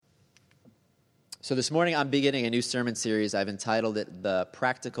So this morning I'm beginning a new sermon series. I've entitled it The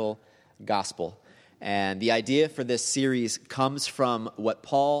Practical Gospel. And the idea for this series comes from what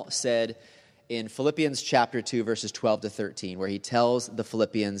Paul said in Philippians chapter 2, verses 12 to 13, where he tells the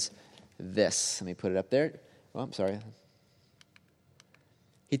Philippians this. Let me put it up there. Oh, I'm sorry.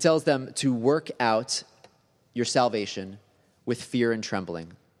 He tells them to work out your salvation with fear and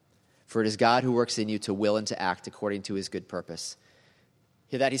trembling. For it is God who works in you to will and to act according to his good purpose.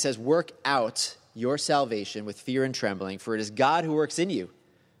 Hear that? He says, work out your salvation with fear and trembling, for it is God who works in you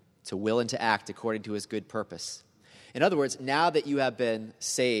to will and to act according to his good purpose. In other words, now that you have been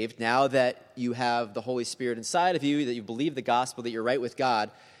saved, now that you have the Holy Spirit inside of you, that you believe the gospel, that you're right with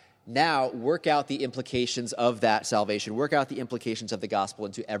God, now work out the implications of that salvation. Work out the implications of the gospel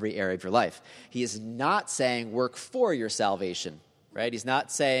into every area of your life. He is not saying work for your salvation, right? He's not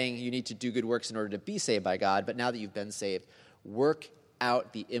saying you need to do good works in order to be saved by God, but now that you've been saved, work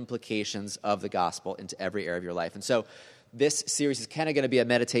out the implications of the gospel into every area of your life. And so this series is kind of going to be a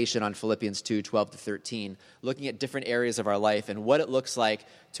meditation on Philippians 2, 12 to 13, looking at different areas of our life and what it looks like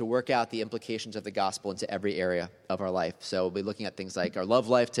to work out the implications of the gospel into every area of our life. So we'll be looking at things like our love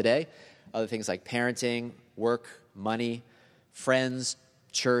life today, other things like parenting, work, money, friends,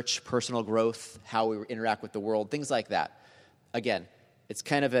 church, personal growth, how we interact with the world, things like that. Again, it's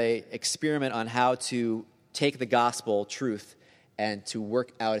kind of an experiment on how to take the gospel truth and to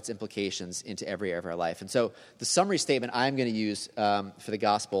work out its implications into every area of our life. And so the summary statement I'm going to use for the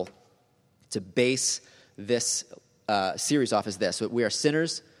gospel to base this series off is this. We are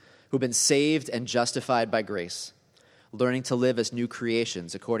sinners who've been saved and justified by grace, learning to live as new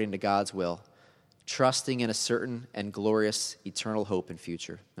creations according to God's will, trusting in a certain and glorious eternal hope and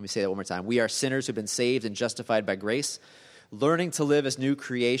future. Let me say that one more time. We are sinners who've been saved and justified by grace, learning to live as new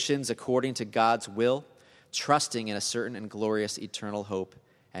creations according to God's will, trusting in a certain and glorious eternal hope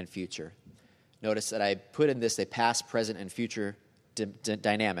and future. Notice that I put in this a past, present, and future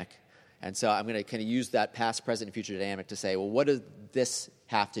dynamic. And so I'm going to kind of use that past, present, and future dynamic to say, well, what does this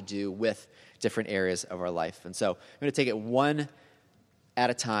have to do with different areas of our life? And so I'm going to take it one at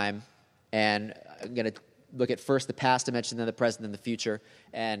a time, and I'm going to look at first the past dimension, then the present, then the future,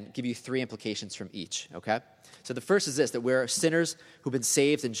 and give you three implications from each, okay? So the first is this, that we're sinners who've been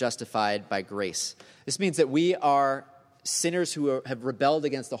saved and justified by grace. This means that we are sinners who have rebelled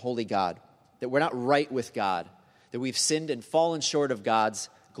against the holy God, that we're not right with God, that we've sinned and fallen short of God's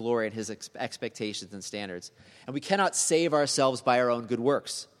glory and his expectations and standards. And we cannot save ourselves by our own good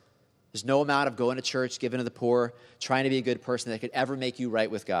works. There's no amount of going to church, giving to the poor, trying to be a good person that could ever make you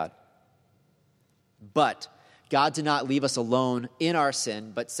right with God. But God did not leave us alone in our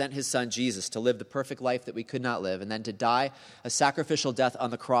sin, but sent his son Jesus to live the perfect life that we could not live, and then to die a sacrificial death on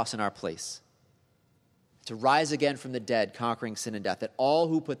the cross in our place, to rise again from the dead, conquering sin and death, that all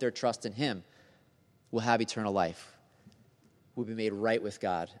who put their trust in him will have eternal life, will be made right with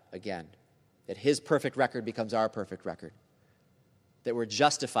God again, that his perfect record becomes our perfect record, that we're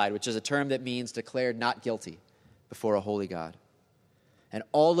justified, which is a term that means declared not guilty before a holy God. And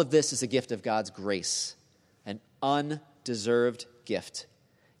all of this is a gift of God's grace, an undeserved gift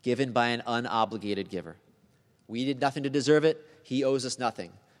given by an unobligated giver. We did nothing to deserve it. He owes us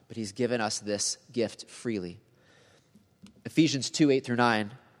nothing, but he's given us this gift freely. Ephesians 2, 8 through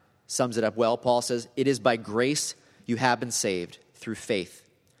 9 sums it up well. Paul says, "It is by grace you have been saved through faith.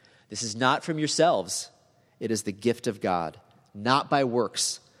 This is not from yourselves. It is the gift of God, not by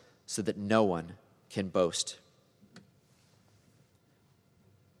works, so that no one can boast."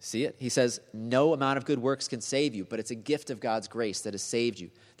 See it? He says, no amount of good works can save you, but it's a gift of God's grace that has saved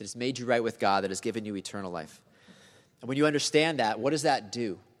you, that has made you right with God, that has given you eternal life. And when you understand that, what does that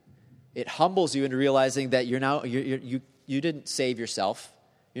do? It humbles you into realizing that you didn't save yourself.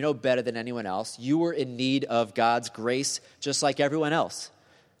 You're no better than anyone else. You were in need of God's grace just like everyone else.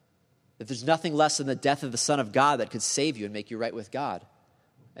 That there's nothing less than the death of the Son of God that could save you and make you right with God.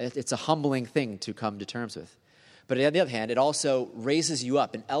 It's a humbling thing to come to terms with. But on the other hand, it also raises you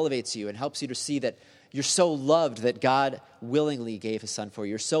up and elevates you and helps you to see that you're so loved that God willingly gave his son for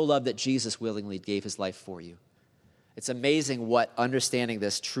you. You're so loved that Jesus willingly gave his life for you. It's amazing what understanding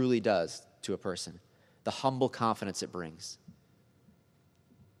this truly does to a person, the humble confidence it brings.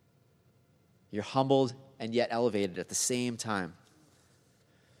 You're humbled and yet elevated at the same time.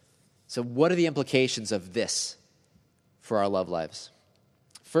 So what are the implications of this for our love lives?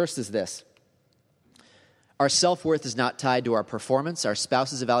 First is this. Our self-worth is not tied to our performance, our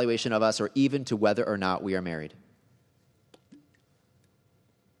spouse's evaluation of us, or even to whether or not we are married.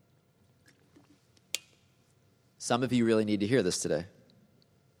 Some of you really need to hear this today.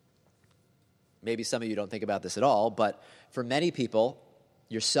 Maybe some of you don't think about this at all, but for many people,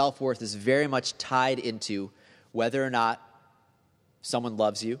 your self-worth is very much tied into whether or not someone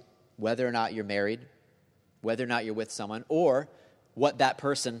loves you, whether or not you're married, whether or not you're with someone, or what that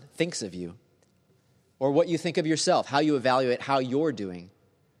person thinks of you, or what you think of yourself, how you evaluate how you're doing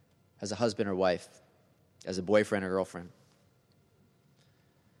as a husband or wife, as a boyfriend or girlfriend.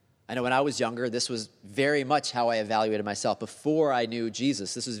 I know when I was younger, this was very much how I evaluated myself. Before I knew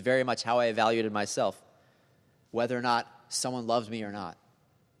Jesus, this was very much how I evaluated myself, whether or not someone loved me or not.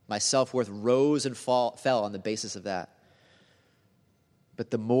 My self-worth rose and fell on the basis of that. But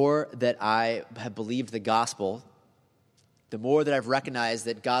the more that I have believed the gospel, the more that I've recognized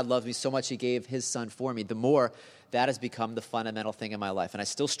that God loves me so much he gave his son for me, the more that has become the fundamental thing in my life. And I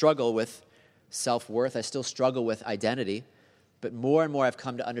still struggle with self-worth. I still struggle with identity. But more and more I've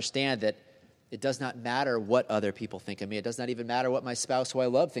come to understand that it does not matter what other people think of me. It does not even matter what my spouse who I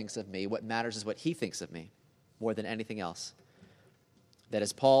love thinks of me. What matters is what he thinks of me more than anything else. That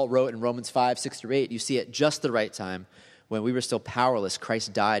as Paul wrote in Romans 5, 6-8, you see at just the right time, when we were still powerless,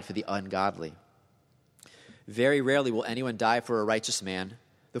 Christ died for the ungodly. Very rarely will anyone die for a righteous man,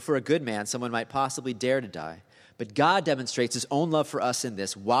 though for a good man someone might possibly dare to die. But God demonstrates his own love for us in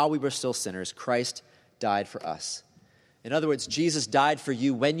this: while we were still sinners, Christ died for us. In other words, Jesus died for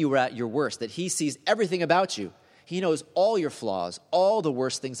you when you were at your worst, that he sees everything about you. He knows all your flaws, all the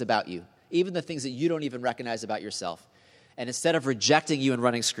worst things about you, even the things that you don't even recognize about yourself. And instead of rejecting you and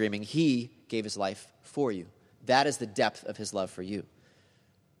running screaming, he gave his life for you. That is the depth of his love for you.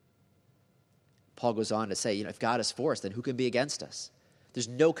 Paul goes on to say, if God is for us, then who can be against us? There's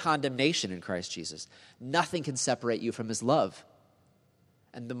no condemnation in Christ Jesus. Nothing can separate you from his love.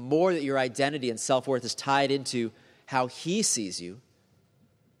 And the more that your identity and self-worth is tied into how he sees you,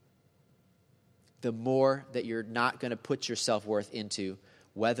 the more that you're not going to put your self-worth into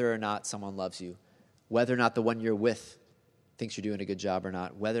whether or not someone loves you, whether or not the one you're with thinks you're doing a good job or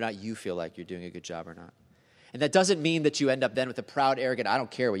not, whether or not you feel like you're doing a good job or not. And that doesn't mean that you end up then with a proud, arrogant, I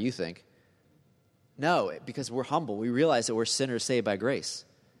don't care what you think. No, because we're humble. We realize that we're sinners saved by grace.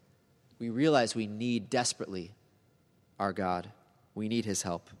 We realize we need desperately our God. We need his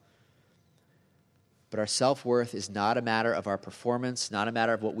help. But our self-worth is not a matter of our performance, not a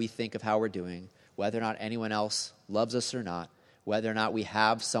matter of what we think of how we're doing, whether or not anyone else loves us or not, whether or not we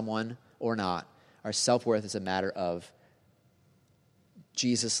have someone or not. Our self-worth is a matter of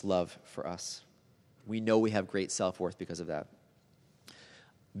Jesus' love for us. We know we have great self-worth because of that.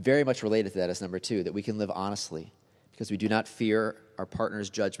 Very much related to that is number 2, that we can live honestly because we do not fear our partner's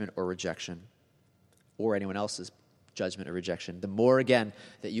judgment or rejection or anyone else's judgment or rejection. The more, again,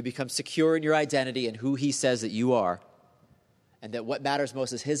 that you become secure in your identity and who he says that you are, and that what matters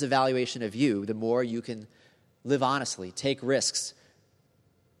most is his evaluation of you, the more you can live honestly, take risks,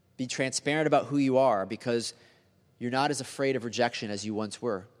 be transparent about who you are, because you're not as afraid of rejection as you once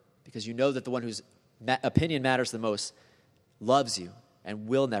were, because you know that the one whose opinion matters the most loves you and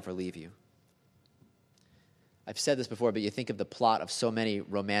will never leave you. I've said this before, but you think of the plot of so many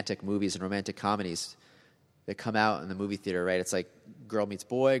romantic movies and romantic comedies that come out in the movie theater, right? It's like girl meets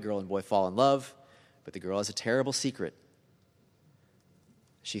boy, girl and boy fall in love, but the girl has a terrible secret.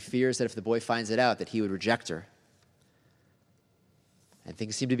 She fears that if the boy finds it out, that he would reject her. And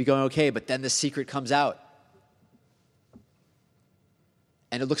things seem to be going okay, but then the secret comes out.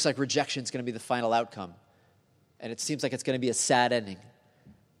 And it looks like rejection is going to be the final outcome. And it seems like it's going to be a sad ending.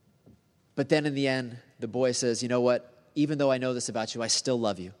 But then in the end, the boy says, you know what? Even though I know this about you, I still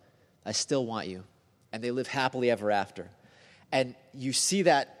love you. I still want you. And they live happily ever after. And you see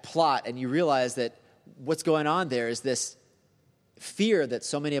that plot and you realize that what's going on there is this fear that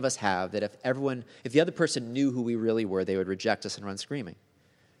so many of us have, that if the other person knew who we really were, they would reject us and run screaming.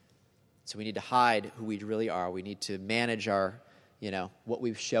 So we need to hide who we really are. We need to manage our, what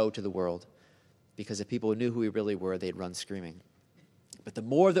we show to the world. Because if people knew who we really were, they'd run screaming. But the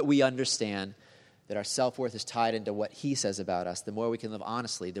more that we understand that our self-worth is tied into what he says about us, the more we can live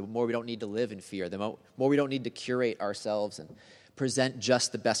honestly, the more we don't need to live in fear, the more we don't need to curate ourselves and present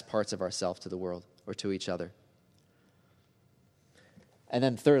just the best parts of ourselves to the world or to each other. And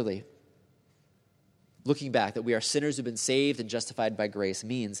then thirdly, looking back, that we are sinners who've been saved and justified by grace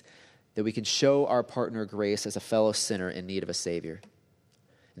means that we can show our partner grace as a fellow sinner in need of a Savior.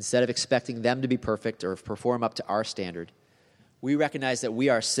 Instead of expecting them to be perfect or perform up to our standard, we recognize that we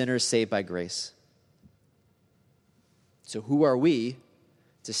are sinners saved by grace. So who are we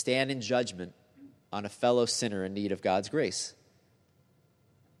to stand in judgment on a fellow sinner in need of God's grace?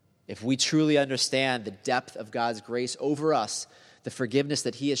 If we truly understand the depth of God's grace over us, the forgiveness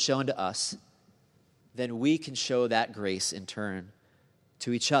that he has shown to us, then we can show that grace in turn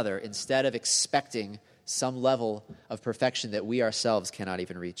to each other instead of expecting some level of perfection that we ourselves cannot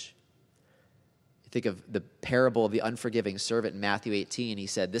even reach. Think of the parable of the unforgiving servant in Matthew 18. He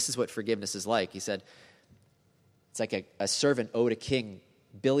said, this is what forgiveness is like. He said, it's like a servant owed a king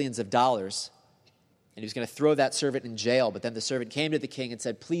billions of dollars, and he was going to throw that servant in jail. But then the servant came to the king and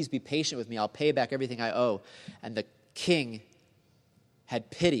said, please be patient with me. I'll pay back everything I owe. And the king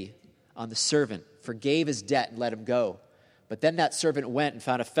had pity on the servant, forgave his debt, and let him go. But then that servant went and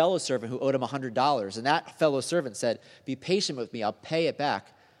found a fellow servant who owed him $100. And that fellow servant said, be patient with me. I'll pay it back.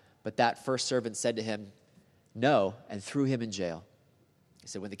 But that first servant said to him, no, and threw him in jail. He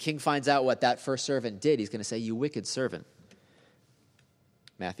said, when the king finds out what that first servant did, he's going to say, you wicked servant.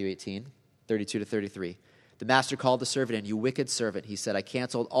 Matthew 18, 32 to 33. The master called the servant in, you wicked servant. He said, I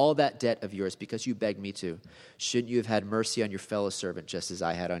canceled all that debt of yours because you begged me to. Shouldn't you have had mercy on your fellow servant just as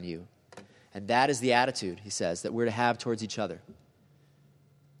I had on you? And that is the attitude, he says, that we're to have towards each other.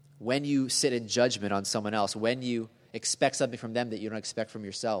 When you sit in judgment on someone else, when you expect something from them that you don't expect from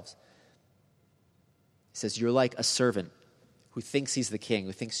yourselves. He says, you're like a servant who thinks he's the king,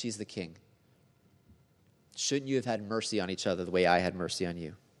 who thinks she's the king. Shouldn't you have had mercy on each other the way I had mercy on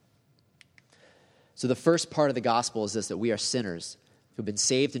you? So the first part of the gospel is this, that we are sinners who've been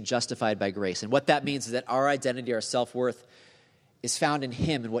saved and justified by grace. And what that means is that our identity, our self-worth is found in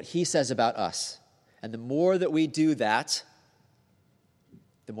him and what he says about us. And the more that we do that,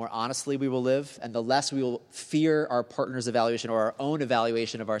 the more honestly we will live, and the less we will fear our partner's evaluation or our own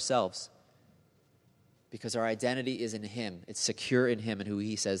evaluation of ourselves. Because our identity is in him. It's secure in him and who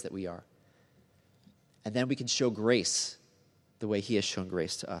he says that we are. And then we can show grace the way he has shown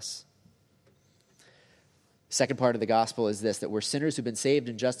grace to us. The second part of the gospel is this, that we're sinners who've been saved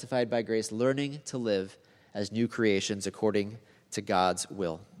and justified by grace, learning to live as new creations according to God's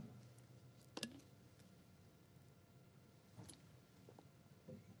will.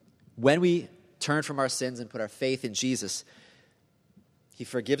 When we turn from our sins and put our faith in Jesus, he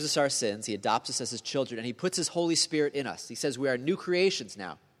forgives us our sins, he adopts us as his children, and he puts his Holy Spirit in us. He says we are new creations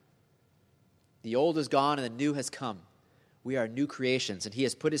now. The old is gone and the new has come. We are new creations, and he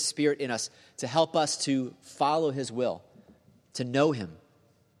has put his Spirit in us to help us to follow his will, to know him.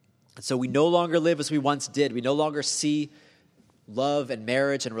 And so we no longer live as we once did. We no longer see love and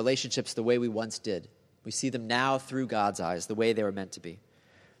marriage and relationships the way we once did. We see them now through God's eyes, the way they were meant to be.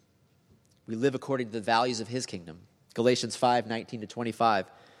 We live according to the values of his kingdom. Galatians 5, 19 to 25.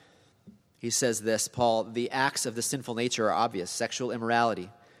 He says this, Paul, the acts of the sinful nature are obvious: sexual immorality,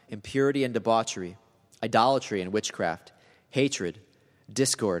 impurity and debauchery, idolatry and witchcraft, hatred,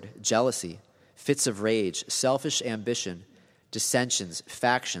 discord, jealousy, fits of rage, selfish ambition, dissensions,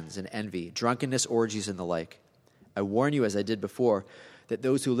 factions, and envy, drunkenness, orgies, and the like. I warn you, as I did before, that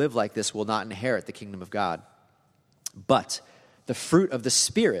those who live like this will not inherit the kingdom of God. But the fruit of the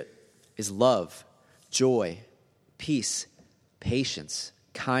Spirit is love, joy, peace, patience,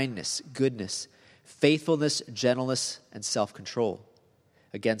 kindness, goodness, faithfulness, gentleness, and self-control.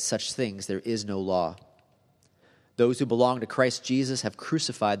 Against such things there is no law. Those who belong to Christ Jesus have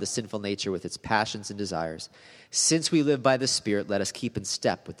crucified the sinful nature with its passions and desires. Since we live by the Spirit, let us keep in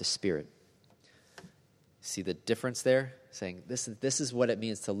step with the Spirit. See the difference there? Saying this is what it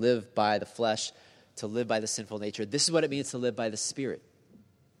means to live by the flesh, to live by the sinful nature. This is what it means to live by the Spirit.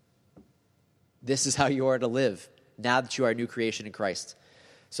 This is how you are to live now that you are a new creation in Christ.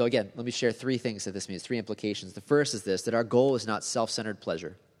 So again, let me share three things that this means, three implications. The first is this, that our goal is not self-centered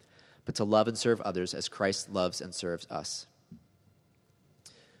pleasure, but to love and serve others as Christ loves and serves us.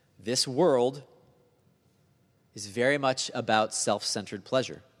 This world is very much about self-centered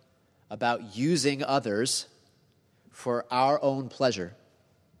pleasure, about using others for our own pleasure.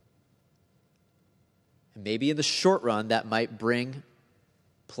 And maybe in the short run, that might bring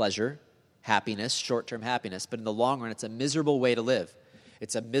pleasure, happiness, short-term happiness, but in the long run, it's a miserable way to live.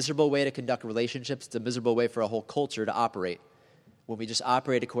 It's a miserable way to conduct relationships. It's a miserable way for a whole culture to operate when we just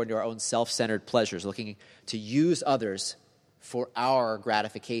operate according to our own self-centered pleasures, looking to use others for our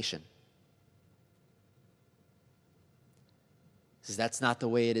gratification. Because that's not the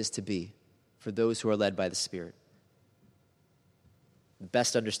way it is to be for those who are led by the Spirit. The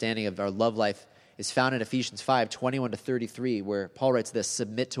best understanding of our love life is found in Ephesians 5, 21 to 33, where Paul writes this,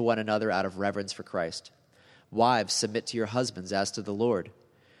 submit to one another out of reverence for Christ. Wives, submit to your husbands as to the Lord.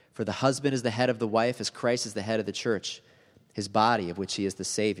 For the husband is the head of the wife, as Christ is the head of the church, his body, of which he is the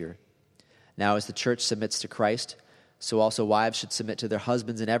Savior. Now as the church submits to Christ, so also wives should submit to their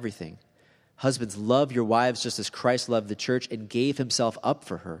husbands in everything. Husbands, love your wives just as Christ loved the church and gave himself up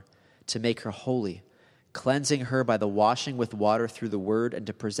for her, to make her holy, cleansing her by the washing with water through the word, and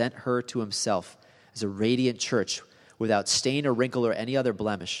to present her to himself as a radiant church, without stain or wrinkle or any other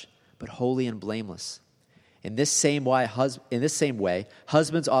blemish, but holy and blameless. In this same way,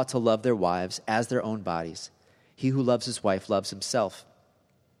 husbands ought to love their wives as their own bodies. He who loves his wife loves himself.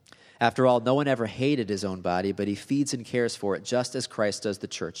 After all, no one ever hated his own body, but he feeds and cares for it just as Christ does the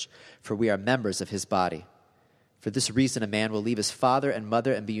church, for we are members of his body. For this reason, a man will leave his father and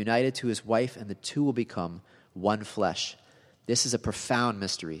mother and be united to his wife, and the two will become one flesh. This is a profound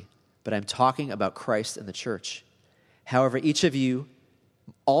mystery, but I'm talking about Christ and the church. However, each of you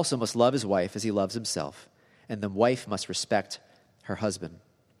also must love his wife as he loves himself, and the wife must respect her husband.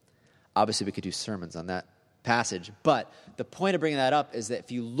 Obviously, we could do sermons on that passage, but the point of bringing that up is that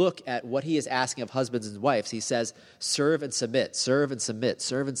if you look at what he is asking of husbands and wives, he says, serve and submit, serve and submit,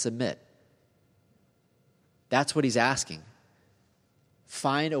 serve and submit. That's what he's asking.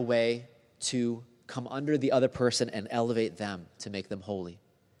 Find a way to come under the other person and elevate them to make them holy.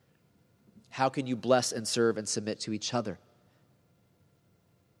 How can you bless and serve and submit to each other?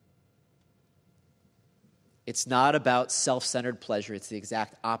 It's not about self-centered pleasure. It's the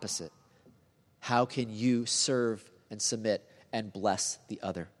exact opposite. How can you serve and submit and bless the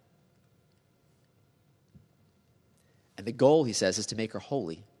other? And the goal, he says, is to make her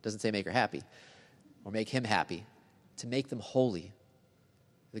holy. Doesn't say make her happy or make him happy. To make them holy.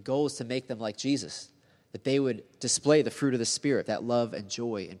 The goal is to make them like Jesus, that they would display the fruit of the Spirit, that love and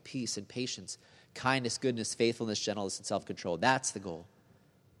joy and peace and patience, kindness, goodness, faithfulness, gentleness, and self-control. That's the goal.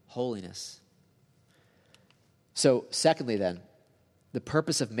 Holiness. So, secondly then, the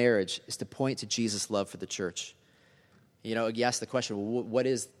purpose of marriage is to point to Jesus' love for the church. You know, you ask the question, well, what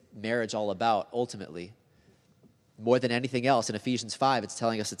is marriage all about ultimately? More than anything else, in Ephesians 5, it's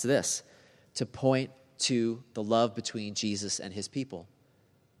telling us it's this, to point to the love between Jesus and his people.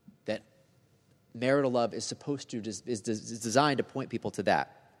 That marital love is designed to point people to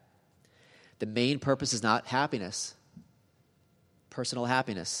that. The main purpose is not happiness, personal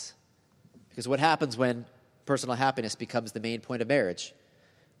happiness. Because what happens when personal happiness becomes the main point of marriage?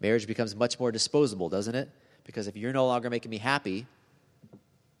 Marriage becomes much more disposable, doesn't it? Because if you're no longer making me happy,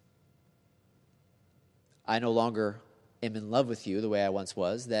 I no longer am in love with you the way I once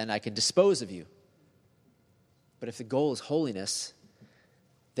was, then I can dispose of you. But if the goal is holiness,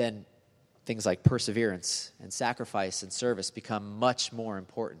 then things like perseverance and sacrifice and service become much more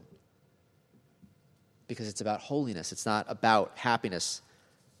important. Because it's about holiness. It's not about happiness.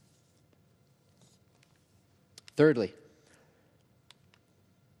 Thirdly,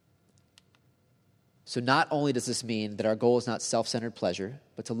 so not only does this mean that our goal is not self-centered pleasure,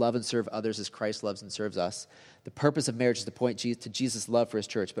 but to love and serve others as Christ loves and serves us. The purpose of marriage is to point to Jesus' love for his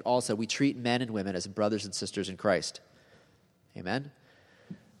church, but also we treat men and women as brothers and sisters in Christ. Amen?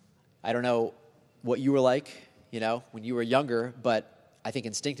 I don't know what you were like, when you were younger, but I think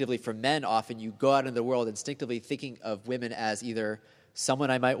instinctively for men, often you go out into the world instinctively thinking of women as either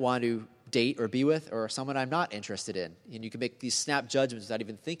someone I might want to date or be with or someone I'm not interested in. And you can make these snap judgments without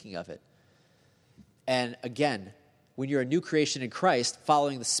even thinking of it. And again, when you're a new creation in Christ,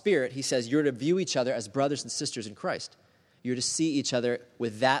 following the Spirit, he says you're to view each other as brothers and sisters in Christ. You're to see each other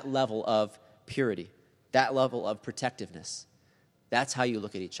with that level of purity, that level of protectiveness. That's how you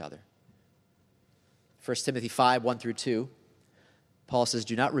look at each other. 1 Timothy 5, 1 through 2, Paul says,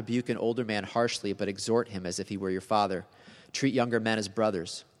 do not rebuke an older man harshly, but exhort him as if he were your father. Treat younger men as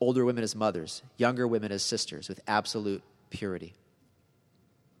brothers, older women as mothers, younger women as sisters, with absolute purity.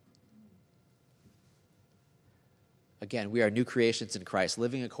 Again, we are new creations in Christ,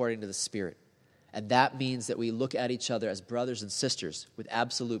 living according to the Spirit. And that means that we look at each other as brothers and sisters with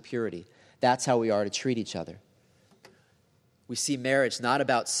absolute purity. That's how we are to treat each other. We see marriage not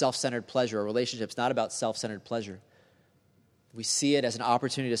about self-centered pleasure, or relationships not about self-centered pleasure. We see it as an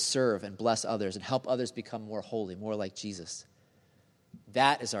opportunity to serve and bless others and help others become more holy, more like Jesus.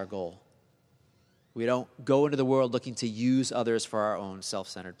 That is our goal. We don't go into the world looking to use others for our own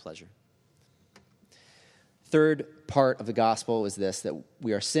self-centered pleasure. Third part of the gospel is this, that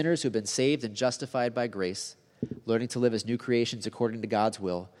we are sinners who have been saved and justified by grace, learning to live as new creations according to God's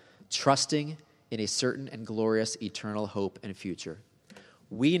will, trusting in a certain and glorious eternal hope and future.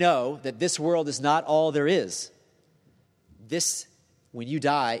 We know that this world is not all there is. When you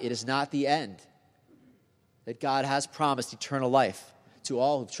die, it is not the end. That God has promised eternal life to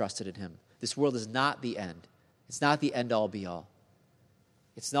all who've trusted in him. This world is not the end. It's not the end all be all.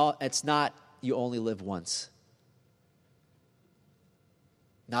 It's not you only live once.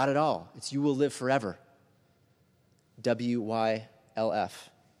 Not at all. It's you will live forever. W-Y-L-F,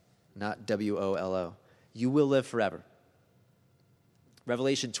 not W-O-L-O. You will live forever.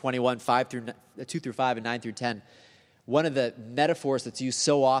 Revelation 21, 2 through 5 and 9 through 10. One of the metaphors that's used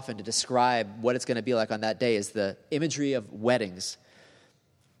so often to describe what it's going to be like on that day is the imagery of weddings.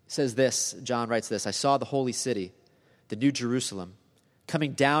 says this, John writes this, I saw the holy city, the new Jerusalem,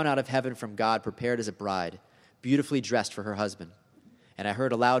 coming down out of heaven from God, prepared as a bride, beautifully dressed for her husband. And I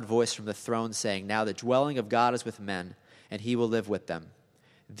heard a loud voice from the throne saying, now the dwelling of God is with men, and he will live with them.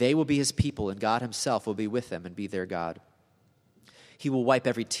 They will be his people, and God himself will be with them and be their God. He will wipe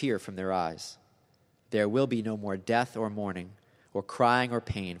every tear from their eyes. There will be no more death or mourning, or crying or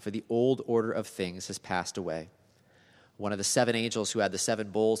pain, for the old order of things has passed away. One of the 7 angels who had the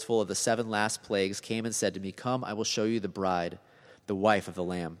 7 bowls full of the 7 last plagues came and said to me, come, I will show you the bride, the wife of the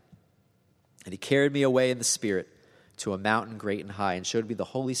Lamb. And he carried me away in the Spirit to a mountain great and high, and showed me the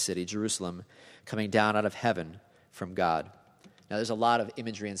holy city, Jerusalem, coming down out of heaven from God. Now, there's a lot of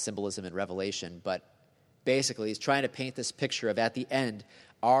imagery and symbolism in Revelation, but basically he's trying to paint this picture of, at the end,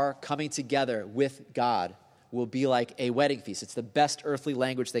 our coming together with God will be like a wedding feast. It's the best earthly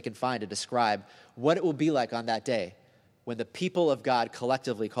language they can find to describe what it will be like on that day when the people of God,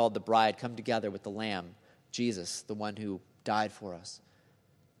 collectively called the bride, come together with the Lamb, Jesus, the one who died for us.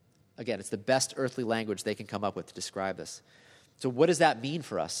 Again, it's the best earthly language they can come up with to describe this. So what does that mean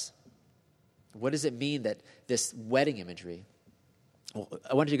for us? What does it mean that this wedding imagery? Well,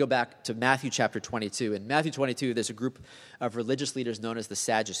 I wanted to go back to Matthew chapter 22. In Matthew 22, there's a group of religious leaders known as the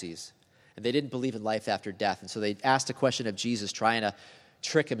Sadducees. And they didn't believe in life after death. And so they asked a question of Jesus, trying to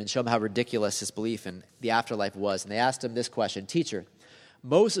trick him and show him how ridiculous his belief in the afterlife was. And they asked him this question, Teacher,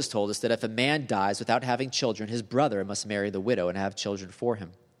 Moses told us that if a man dies without having children, his brother must marry the widow and have children for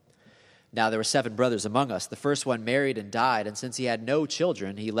him. Now there were 7 brothers among us. The first one married and died, and since he had no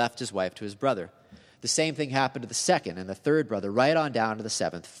children, he left his wife to his brother. The same thing happened to the second and the third brother, right on down to the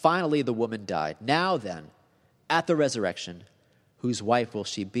 7th. Finally, the woman died. Now then, at the resurrection, whose wife will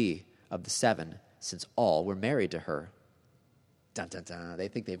she be of the 7, since all were married to her? Dun, dun, dun. They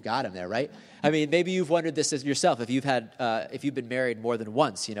think they've got him there, right? I mean, maybe you've wondered this as yourself. If you've been married more than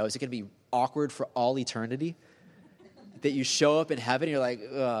once, is it going to be awkward for all eternity? That you show up in heaven, you're like,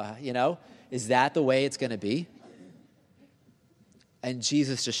 is that the way it's going to be? And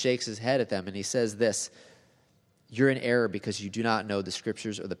Jesus just shakes his head at them, and he says this, you're in error because you do not know the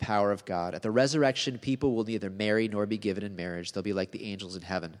scriptures or the power of God. At the resurrection, people will neither marry nor be given in marriage. They'll be like the angels in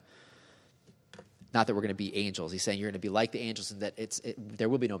heaven. Not that we're going to be angels. He's saying you're going to be like the angels, and that there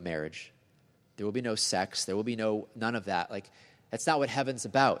will be no marriage. There will be no sex. There will be none of that. Like, that's not what heaven's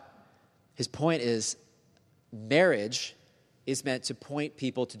about. His point is, marriage is meant to point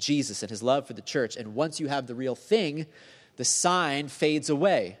people to Jesus and his love for the church. And once you have the real thing, the sign fades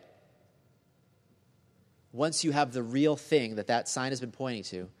away. Once you have the real thing that sign has been pointing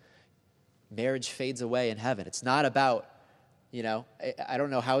to, marriage fades away in heaven. It's not about, I don't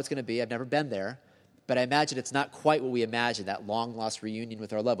know how it's going to be. I've never been there. But I imagine it's not quite what we imagine, that long-lost reunion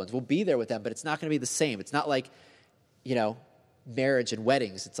with our loved ones. We'll be there with them, but it's not going to be the same. It's not like, marriage and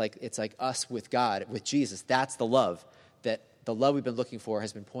weddings. It's like us with God, with Jesus. That's the love we've been looking for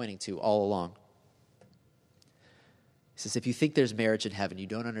has been pointing to all along. He says, if you think there's marriage in heaven, you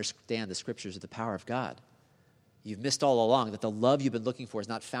don't understand the scriptures or the power of God. You've missed all along that the love you've been looking for is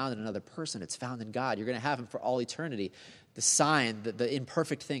not found in another person. It's found in God. You're going to have him for all eternity. The sign, the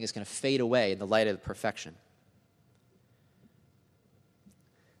imperfect thing is going to fade away in the light of the perfection.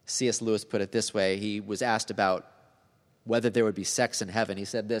 C.S. Lewis put it this way. He was asked about whether there would be sex in heaven. He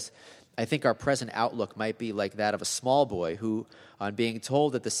said this, I think our present outlook might be like that of a small boy who, on being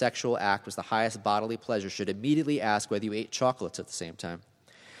told that the sexual act was the highest bodily pleasure, should immediately ask whether you ate chocolates at the same time.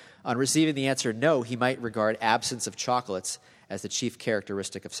 On receiving the answer no, he might regard absence of chocolates as the chief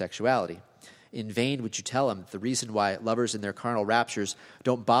characteristic of sexuality. In vain would you tell him that the reason why lovers in their carnal raptures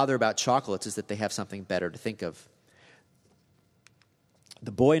don't bother about chocolates is that they have something better to think of.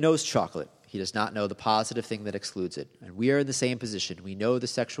 The boy knows chocolate. He does not know the positive thing that excludes it. And we are in the same position. We know the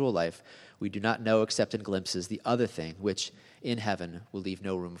sexual life. We do not know, except in glimpses, the other thing, which in heaven will leave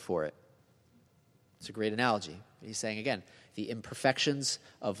no room for it. It's a great analogy. He's saying, again, the imperfections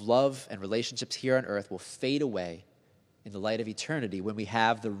of love and relationships here on earth will fade away in the light of eternity when we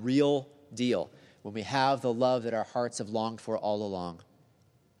have the real deal, when we have the love that our hearts have longed for all along.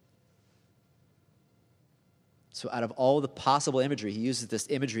 So out of all the possible imagery, he uses this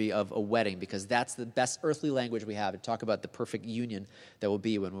imagery of a wedding because that's the best earthly language we have to talk about the perfect union that will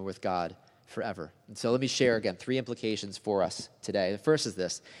be when we're with God forever. And so let me share again 3 implications for us today. The first is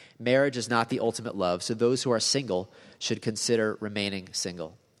this: marriage is not the ultimate love, so those who are single should consider remaining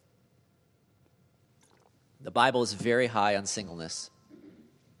single. The Bible is very high on singleness.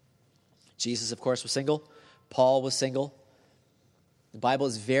 Jesus, of course, was single. Paul was single. The Bible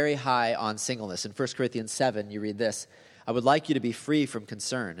is very high on singleness. In 1 Corinthians 7, you read this, I would like you to be free from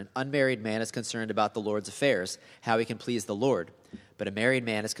concern. An unmarried man is concerned about the Lord's affairs, how he can please the Lord. But a married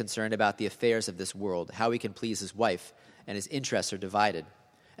man is concerned about the affairs of this world, how he can please his wife, and his interests are divided.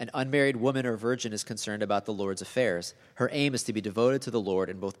 An unmarried woman or virgin is concerned about the Lord's affairs. Her aim is to be devoted to the Lord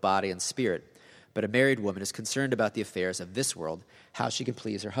in both body and spirit. But a married woman is concerned about the affairs of this world, how she can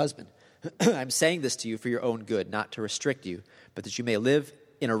please her husband. I'm saying this to you for your own good, not to restrict you, but that you may live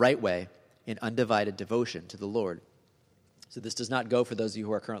in a right way, in undivided devotion to the Lord. So this does not go for those of you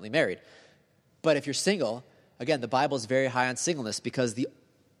who are currently married. But if you're single, again, the Bible is very high on singleness because the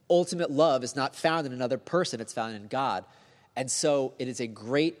ultimate love is not found in another person, it's found in God. And so it is a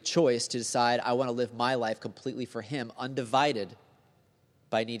great choice to decide, I want to live my life completely for him, undivided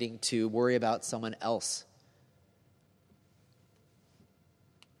by needing to worry about someone else.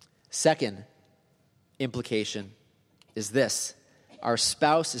 Second implication is this: our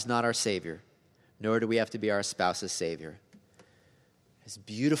spouse is not our Savior, nor do we have to be our spouse's Savior. As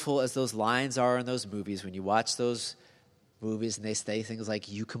beautiful as those lines are in those movies, when you watch those movies and they say things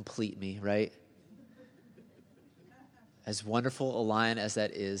like, "You complete me," right? As wonderful a line as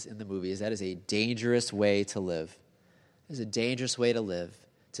that is in the movies, that is a dangerous way to live. It is a dangerous way to live,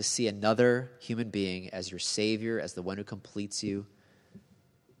 to see another human being as your Savior, as the one who completes you,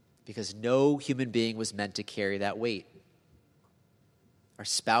 because no human being was meant to carry that weight. Our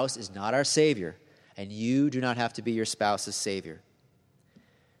spouse is not our Savior, and you do not have to be your spouse's Savior.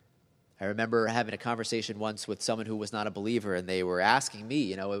 I remember having a conversation once with someone who was not a believer, and they were asking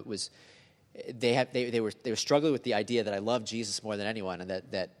me, it was they were struggling with the idea that I love Jesus more than anyone, and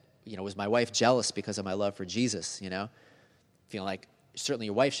that was my wife jealous because of my love for Jesus, feeling like certainly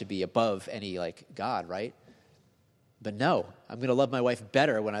your wife should be above any God, right? But no, I'm going to love my wife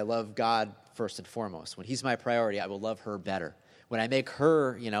better when I love God first and foremost. When he's my priority, I will love her better. When I make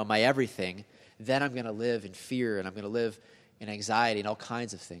her, my everything, then I'm going to live in fear, and I'm going to live in anxiety and all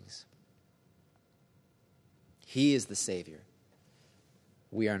kinds of things. He is the Savior.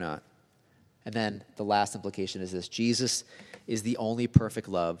 We are not. And then the last implication is this: Jesus is the only perfect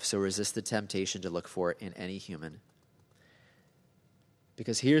love, so resist the temptation to look for it in any human.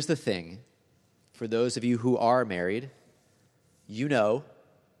 Because here's the thing: for those of you who are married, you know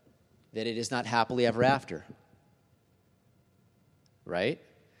that it is not happily ever after. Right?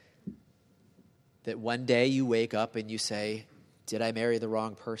 That one day you wake up and you say, did I marry the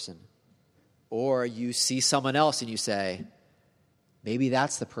wrong person? Or you see someone else and you say, maybe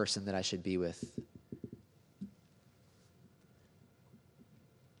that's the person that I should be with.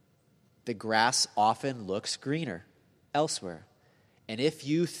 The grass often looks greener elsewhere. And if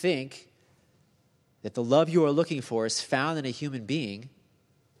you think that the love you are looking for is found in a human being,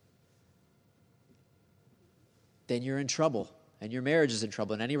 then you're in trouble. And your marriage is in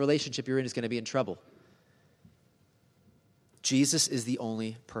trouble. And any relationship you're in is going to be in trouble. Jesus is the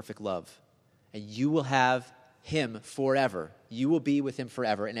only perfect love. And you will have him forever. You will be with him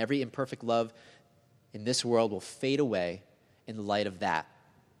forever. And every imperfect love in this world will fade away in the light of that.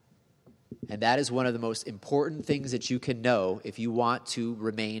 And that is one of the most important things that you can know if you want to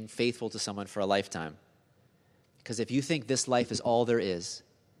remain faithful to someone for a lifetime. Because if you think this life is all there is,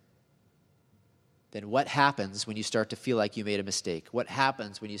 then what happens when you start to feel like you made a mistake? What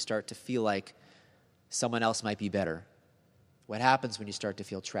happens when you start to feel like someone else might be better? What happens when you start to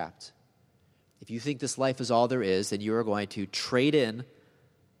feel trapped? If you think this life is all there is, then you are going to trade in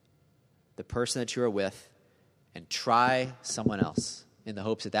the person that you are with and try someone else in the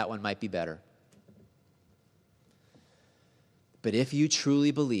hopes that that one might be better. But if you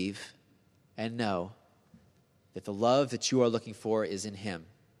truly believe and know that the love that you are looking for is in him,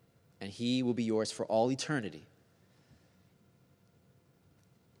 and he will be yours for all eternity,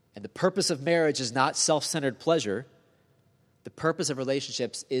 and the purpose of marriage is not self-centered pleasure, the purpose of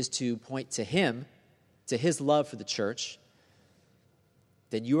relationships is to point to him, to his love for the church,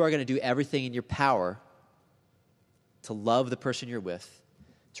 then you are going to do everything in your power to love the person you're with,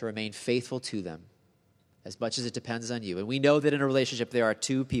 to remain faithful to them, as much as it depends on you. And we know that in a relationship there are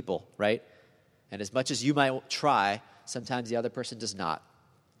two people, right? And as much as you might try, sometimes the other person does not.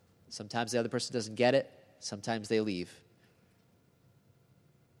 Sometimes the other person doesn't get it. Sometimes they leave.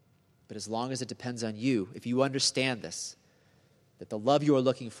 But as long as it depends on you, if you understand this, that the love you are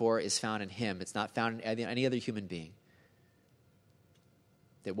looking for is found in him, it's not found in any other human being,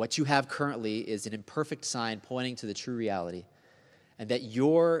 that what you have currently is an imperfect sign pointing to the true reality, and that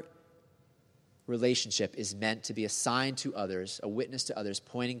your relationship is meant to be a sign to others, a witness to others,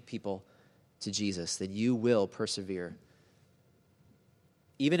 pointing people to Jesus, then you will persevere.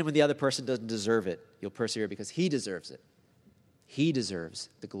 Even when the other person doesn't deserve it, you'll persevere because he deserves it. He deserves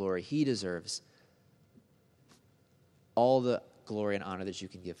the glory. He deserves all the glory and honor that you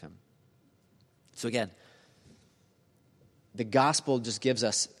can give him. So again, the gospel just gives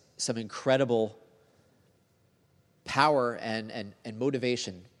us some incredible power and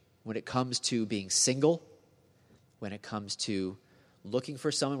motivation when it comes to being single, when it comes to looking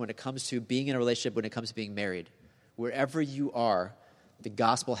for someone, when it comes to being in a relationship, when it comes to being married. Wherever you are, the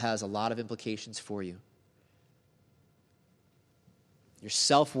gospel has a lot of implications for you. Your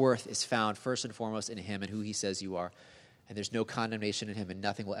self-worth is found first and foremost in him and who he says you are. And there's no condemnation in him, and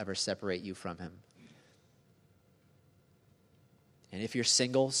nothing will ever separate you from him. And if you're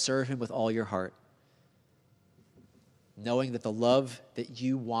single, serve him with all your heart, knowing that the love that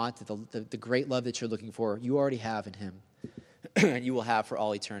you want, the great love that you're looking for, you already have in him, and you will have for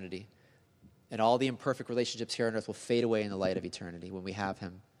all eternity. And all the imperfect relationships here on earth will fade away in the light of eternity when we have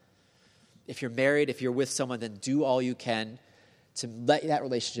him. If you're married, if you're with someone, then do all you can to let that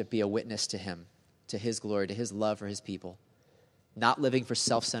relationship be a witness to him, to his glory, to his love for his people. Not living for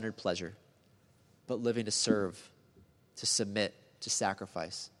self-centered pleasure, but living to serve, to submit, to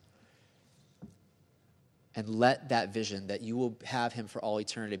sacrifice. And let that vision that you will have him for all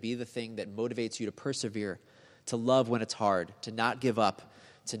eternity be the thing that motivates you to persevere, to love when it's hard, to not give up,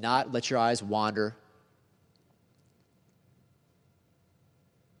 to not let your eyes wander,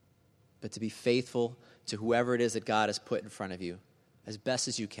 but to be faithful to whoever it is that God has put in front of you as best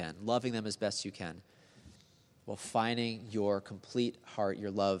as you can, loving them as best you can, while finding your complete heart,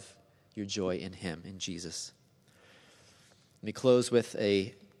 your love, your joy in him, in Jesus. Let me close with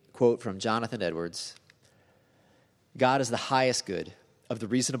a quote from Jonathan Edwards. God is the highest good of the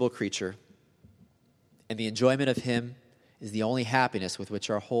reasonable creature, and the enjoyment of him is the only happiness with which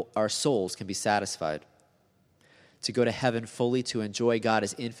our souls can be satisfied. To go to heaven fully to enjoy God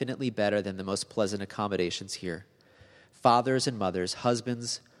is infinitely better than the most pleasant accommodations here. Fathers and mothers,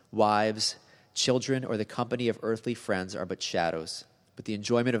 husbands, wives, children, or the company of earthly friends are but shadows, but the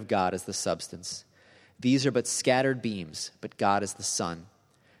enjoyment of God is the substance. These are but scattered beams, but God is the sun.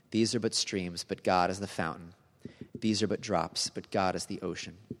 These are but streams, but God is the fountain. These are but drops, but God is the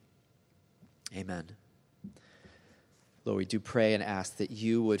ocean. Amen. Lord, we do pray and ask that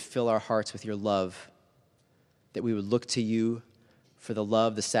you would fill our hearts with your love, that we would look to you for the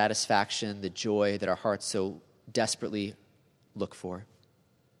love, the satisfaction, the joy that our hearts so desperately look for.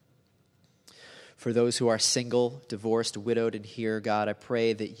 For those who are single, divorced, widowed, and here, God, I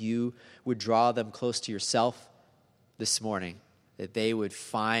pray that you would draw them close to yourself this morning, that they would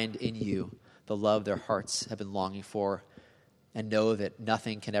find in you the love their hearts have been longing for, and know that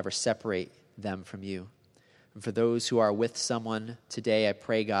nothing can ever separate them from you. And for those who are with someone today, I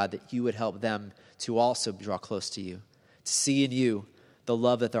pray, God, that you would help them to also draw close to you, to see in you the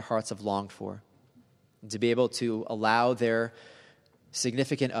love that their hearts have longed for, and to be able to allow their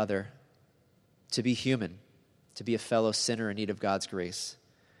significant other to be human, to be a fellow sinner in need of God's grace,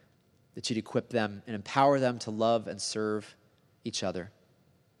 that you'd equip them and empower them to love and serve each other,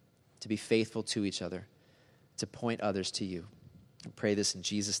 to be faithful to each other, to point others to you. I pray this in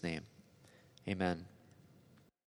Jesus' name. Amen.